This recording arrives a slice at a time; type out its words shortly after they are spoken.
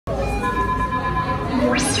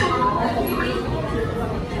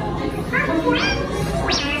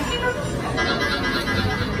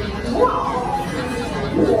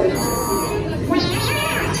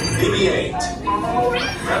BB-8.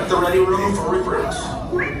 Prep the ready room for recruits.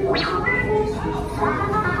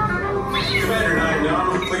 Commander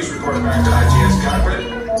 9-9, please report back to IGS cockpit.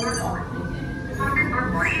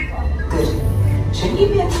 Good. Shouldn't you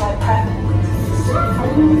be at flight prep?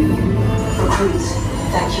 Recruits,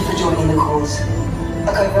 thank you for joining the cause. A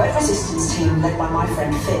covert resistance team led by my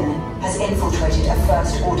friend Finn has infiltrated a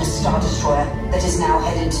first-order Star Destroyer that is now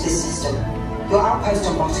headed to this system. Your outpost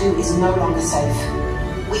on Batu is no longer safe.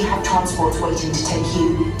 We have transports waiting to take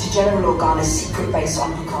you to General Organa's secret base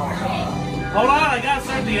on Picard. Hold on, I gotta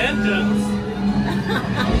start the engines.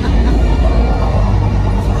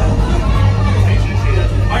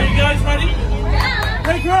 Are you guys ready? Yeah!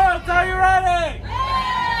 Recruits, are you ready?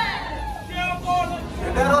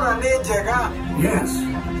 Yes,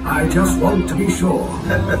 I just want to be sure.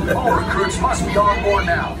 All recruits must be on board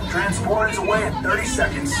now. Transport is away in 30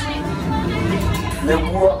 seconds.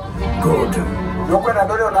 Good.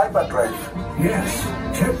 Yes,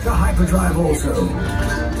 check the hyperdrive also.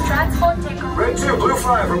 Transport takeoff. Red 2, Blue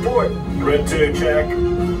 5, report. Red 2, check.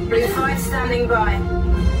 Blue 5 standing by.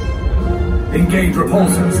 Engage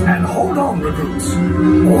repulsors and hold on, recruits.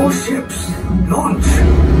 All ships, launch.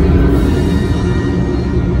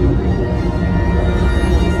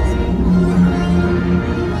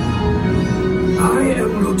 I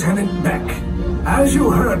am Lieutenant Beck. As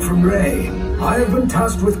you heard from Ray, I have been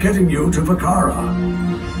tasked with getting you to Vakara.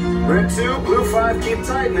 Red 2, Blue 5, keep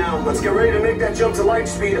tight now. Let's get ready to make that jump to light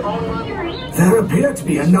speed on my... There appear to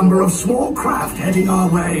be a number of small craft heading our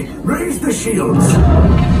way. Raise the shields.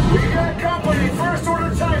 We got company, first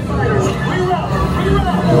order TIE fighters. Reroute.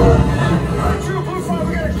 Red 2, Blue 5,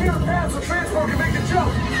 we got a clear path so transport can make the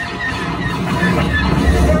jump.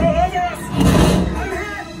 They're all over us. I'm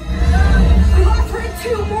hit. We lost Red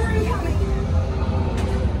 2, more incoming.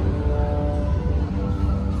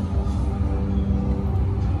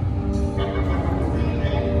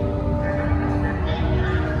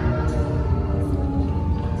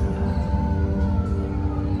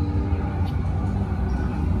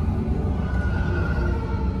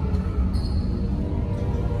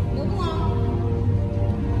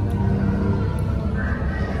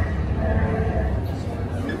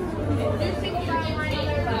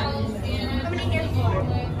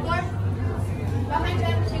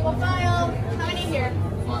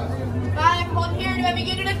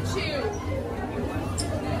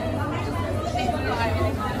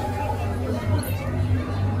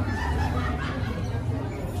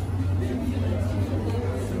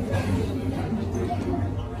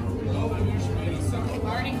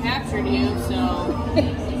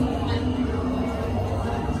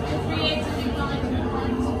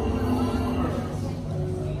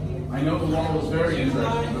 I know the wall was very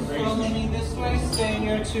interesting. Follow me this way, stay in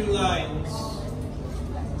your 2 lines.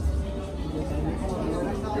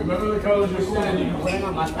 Remember the colors you're standing in.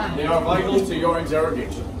 They are vital to your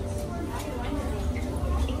interrogation.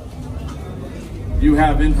 You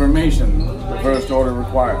have information the First Order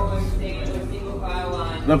requires.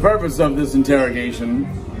 The purpose of this interrogation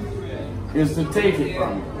is to take it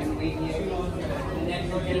from you.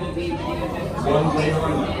 One day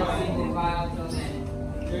from now,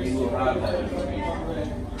 you will have that information.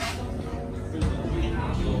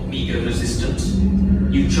 Meager resistance.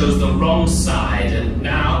 You chose the wrong side, and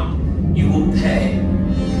now you will pay.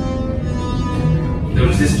 The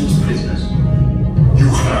resistance prisoners. You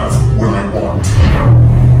have what I want.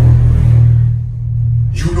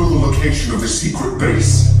 You know the location of the secret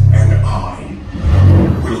base, and I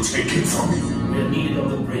will take it from you. We're needed on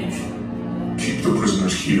the bridge. Keep the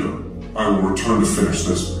prisoners here. I will return to finish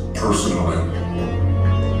this personally.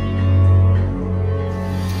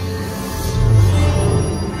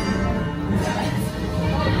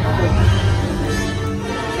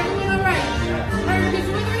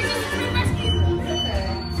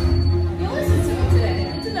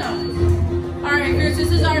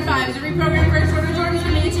 Reprogram First Order Jordan's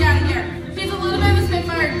gonna get you out of here. He's a little bit of a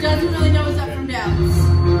spitfire, doesn't really know what's up from down.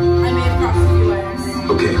 I may have crossed a few wires.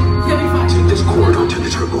 Okay. He'll be fine. Take this corridor to the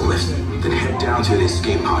turbo lift, then head down to the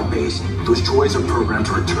escape pod base. Those droids are programmed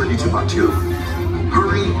to return you to Batu.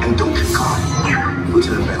 Hurry and don't get caught.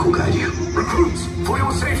 Lieutenant Beck will guide you. Recruits, for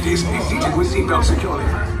your safety, stay seated with seatbelt securely.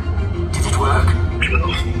 Did it work?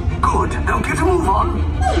 Good. Now get a move on.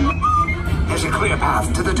 There's a clear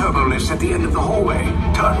path to the turbo lifts at the end of the hallway.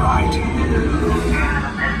 Turn right.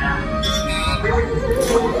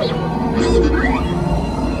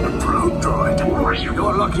 Approach. droid.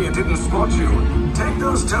 You're lucky it didn't spot you. Take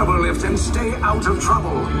those turbo lifts and stay out of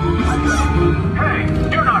trouble. Hey,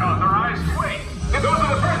 you're not authorized. Wait, those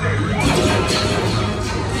are the prisoners.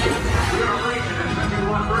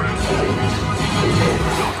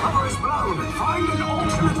 Your cover is blown. Find an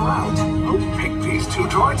alternate route. Who picked these two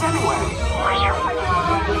droids anyway?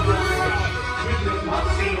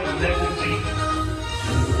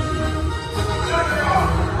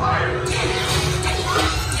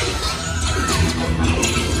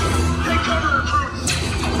 Take cover, recruits.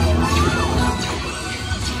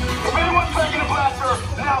 If anyone's taking a blaster,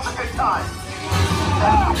 now's a good time.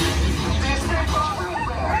 Ah! The escape pod is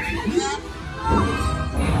there.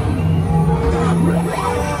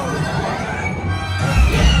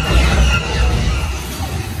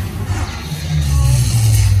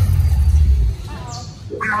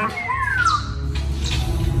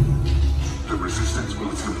 The Resistance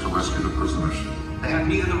will attempt to rescue the prisoners. They have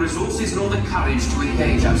neither the resources nor the courage to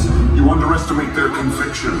engage us. You underestimate their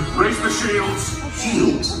conviction. Raise the shields!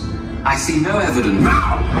 Shields? I see no evidence.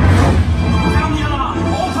 Now! Sound the alarm!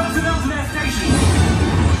 All personnel to their stations!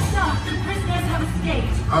 Sir, the prisoners have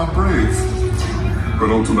escaped. How brave, but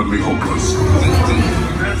ultimately hopeless.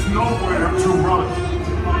 There's nowhere to run.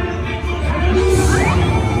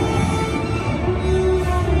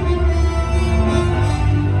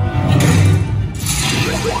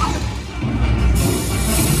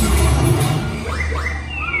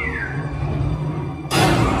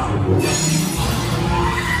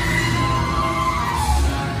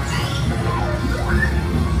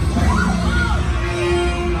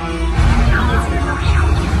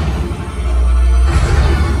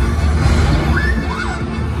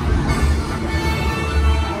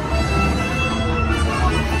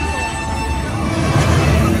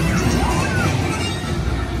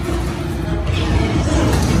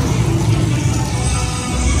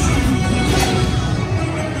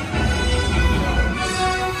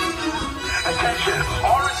 Attention,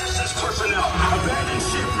 all resistance personnel. Abandon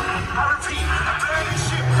ship. I repeat, abandon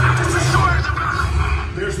ship. The destroyers are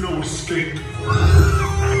back. There's no escape.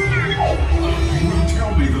 You will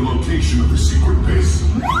tell me the location of the secret base,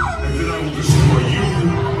 and then I will destroy you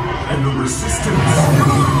and the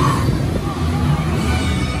Resistance.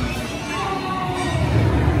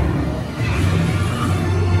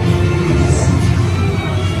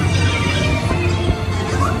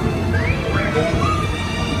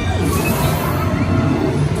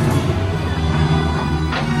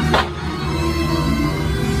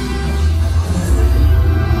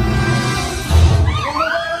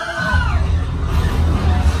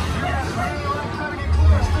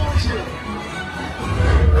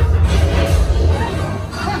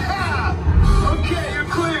 Okay, you're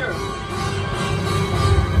clear.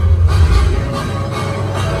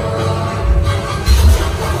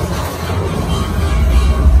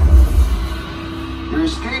 Your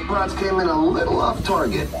escape pods came in a little off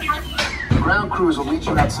target. Ground crews will meet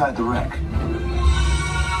you outside the wreck.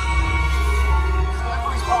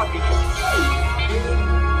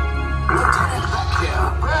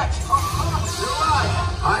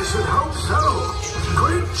 I should hope so.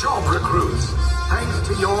 Great job, recruits. Thanks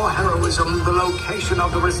to your heroism, the location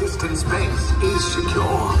of the Resistance base is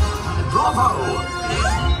secure. Bravo!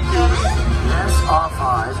 Yes,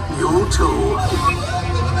 R5, you too.